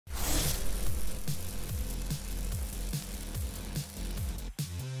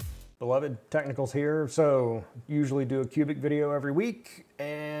Beloved Technicals here. So usually do a Qubic video every week,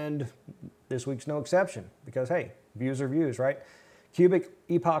 and this week's no exception because hey, views are views, right? Qubic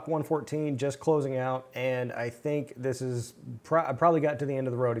Epoch 114 just closing out, and I think this is I probably got to the end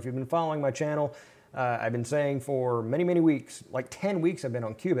of the road. If you've been following my channel, I've been saying for many weeks, like 10 weeks I've been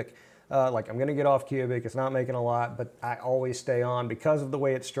on Qubic. Like I'm gonna get off Qubic, it's not making a lot, but I always stay on because of the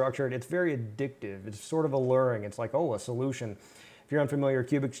way it's structured. It's very addictive, it's sort of alluring. It's like, oh, a solution. If you're unfamiliar,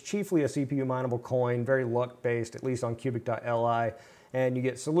 Qubic's chiefly a CPU mineable coin, very luck-based, at least on Qubic.li, and you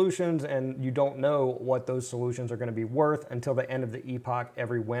get solutions and you don't know what those solutions are gonna be worth until the end of the epoch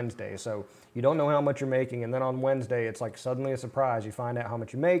every Wednesday. So you don't know how much you're making, and then on Wednesday, it's like suddenly a surprise. You find out how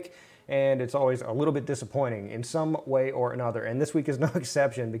much you make, and it's always a little bit disappointing in some way or another. And this week is no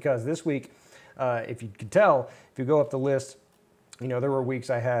exception, because this week, if you could tell, if you go up the list, you know, there were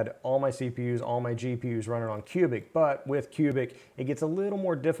weeks I had all my CPUs, all my GPUs running on Qubic, but with Qubic, it gets a little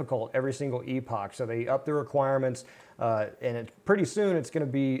more difficult every single epoch. So they up the requirements, and pretty soon it's gonna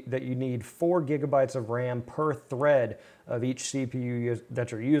be that you need 4 gigabytes of RAM per thread of each CPU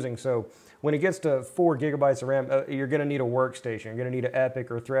that you're using. So when it gets to 4 gigabytes of RAM, you're gonna need a workstation. You're gonna need an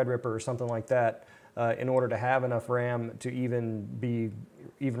Epoch or Threadripper or something like that in order to have enough RAM to even be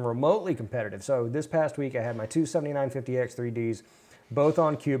remotely competitive. So this past week I had my two 7950X3Ds, both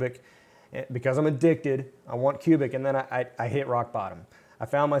on Qubic. Because I'm addicted, I want Qubic, and then I hit rock bottom. I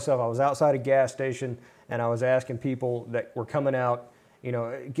found myself, I was outside a gas station and I was asking people that were coming out, you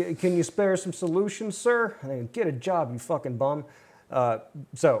know, can you spare some solutions, sir? I think, get a job, you fucking bum.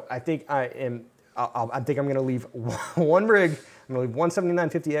 So I think I'm gonna leave one rig. I'm gonna leave one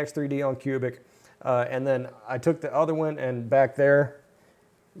 7950X3D on Qubic, and then I took the other one, and back there,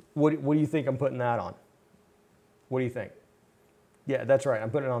 what do you think I'm putting that on? What do you think? Yeah, that's right, I'm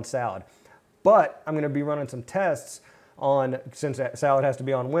putting it on Salad. But I'm gonna be running some tests on, since Salad has to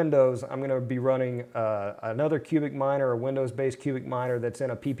be on Windows, I'm gonna be running another Qubic miner, a Windows-based Qubic miner that's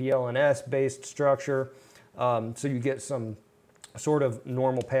in a PPLNS-based structure, so you get some sort of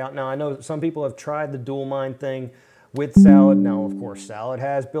normal payout. Now, I know some people have tried the dual mine thing with Salad. Now, of course, Salad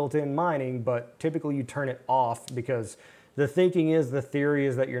has built-in mining, but typically you turn it off because the theory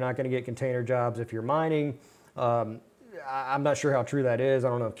is that you're not gonna get container jobs if you're mining. I'm not sure how true that is. I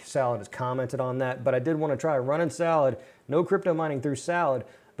don't know if Salad has commented on that, but I did want to try running Salad, no crypto mining through Salad,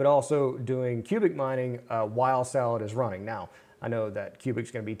 but also doing Qubic mining while Salad is running. Now, I know that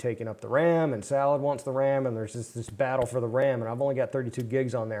Qubic's going to be taking up the RAM, and Salad wants the RAM, and there's this battle for the RAM, and I've only got 32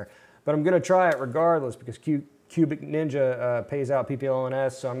 gigs on there. But I'm going to try it regardless because Qubic Ninja pays out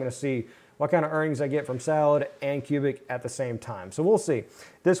PPLNS, so I'm going to see what kind of earnings I get from Salad and Qubic at the same time. So we'll see.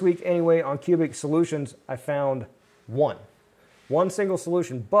 This week, anyway, on Qubic Solutions, I found one single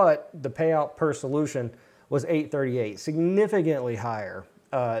solution, but the payout per solution was $8.38, significantly higher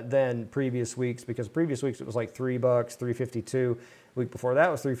than previous weeks, because previous weeks it was like $3, $3.52. The week before that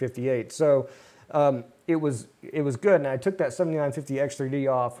was $3.58. So it was good, and I took that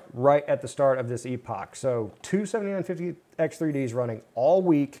 7950X3D off right at the start of this epoch. So two 7950X3Ds running all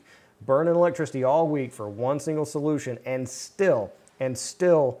week, burning electricity all week for one single solution, and still,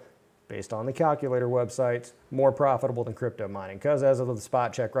 based on the calculator websites, more profitable than crypto mining. Because as of the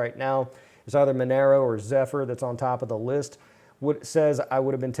spot check right now, it's either Monero or ZEPH that's on top of the list. What says I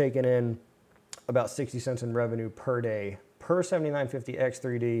would have been taking in about 60 cents in revenue per day per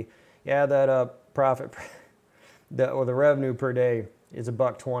 7950X3D. Yeah, that profit, or the revenue per day is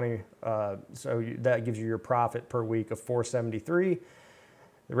 $1.20. So that gives you your profit per week of $4.73.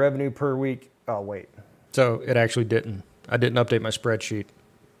 The revenue per week, oh wait. So it actually didn't. I didn't update my spreadsheet.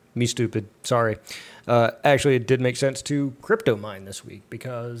 Me stupid, sorry. Actually, it did make sense to crypto mine this week,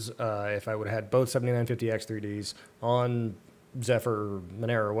 because if I would have had both 7950X3Ds on ZEPH or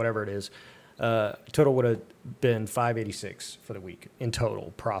Monero or whatever it is, total would have been $5.86 for the week in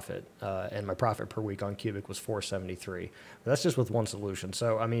total profit. And my profit per week on Qubic was $4.73. That's just with one solution.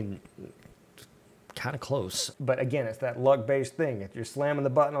 So, I mean, kind of close. But again, it's that luck-based thing. If you're slamming the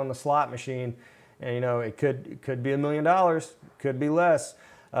button on the slot machine, and you know, it could be $1 million, could be less.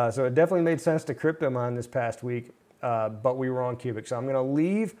 So it definitely made sense to crypto mine this past week, but we were on Qubic. So I'm going to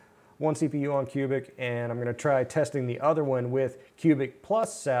leave one CPU on Qubic, and I'm going to try testing the other one with Qubic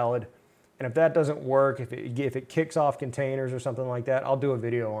plus Salad. And if that doesn't work, if it kicks off containers or something like that, I'll do a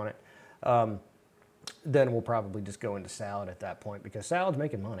video on it. Then we'll probably just go into Salad at that point, because Salad's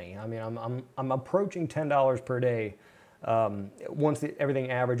making money. I mean, I'm approaching $10 per day once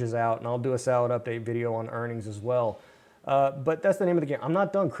everything averages out, and I'll do a Salad update video on earnings as well. But that's the name of the game. I'm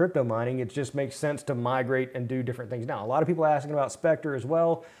not done crypto mining. It just makes sense to migrate and do different things now. A lot of people are asking about Spectre as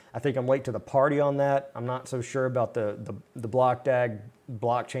well. I think I'm late to the party on that. I'm not so sure about the BlockDAG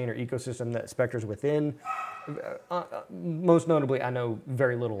blockchain or ecosystem that Spectre's within. Most notably, I know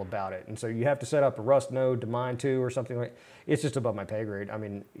very little about it. And so you have to set up a Rust node to mine to or something like that. It's just above my pay grade. I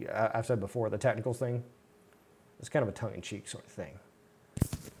mean, I've said before, the technicals thing, it's kind of a tongue-in-cheek sort of thing.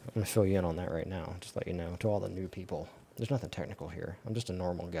 I'm going to fill you in on that right now, just let you know, to all the new people. There's nothing technical here. I'm just a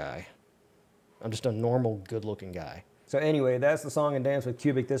normal guy. I'm just a normal, good-looking guy. So anyway, that's the song and dance with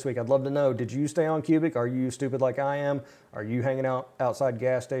Qubic this week. I'd love to know, did you stay on Qubic? Are you stupid like I am? Are you hanging out outside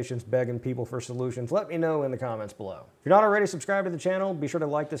gas stations begging people for solutions? Let me know in the comments below. If you're not already subscribed to the channel, be sure to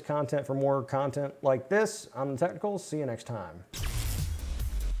like this content for more content like this. I'm The Technicals. See you next time.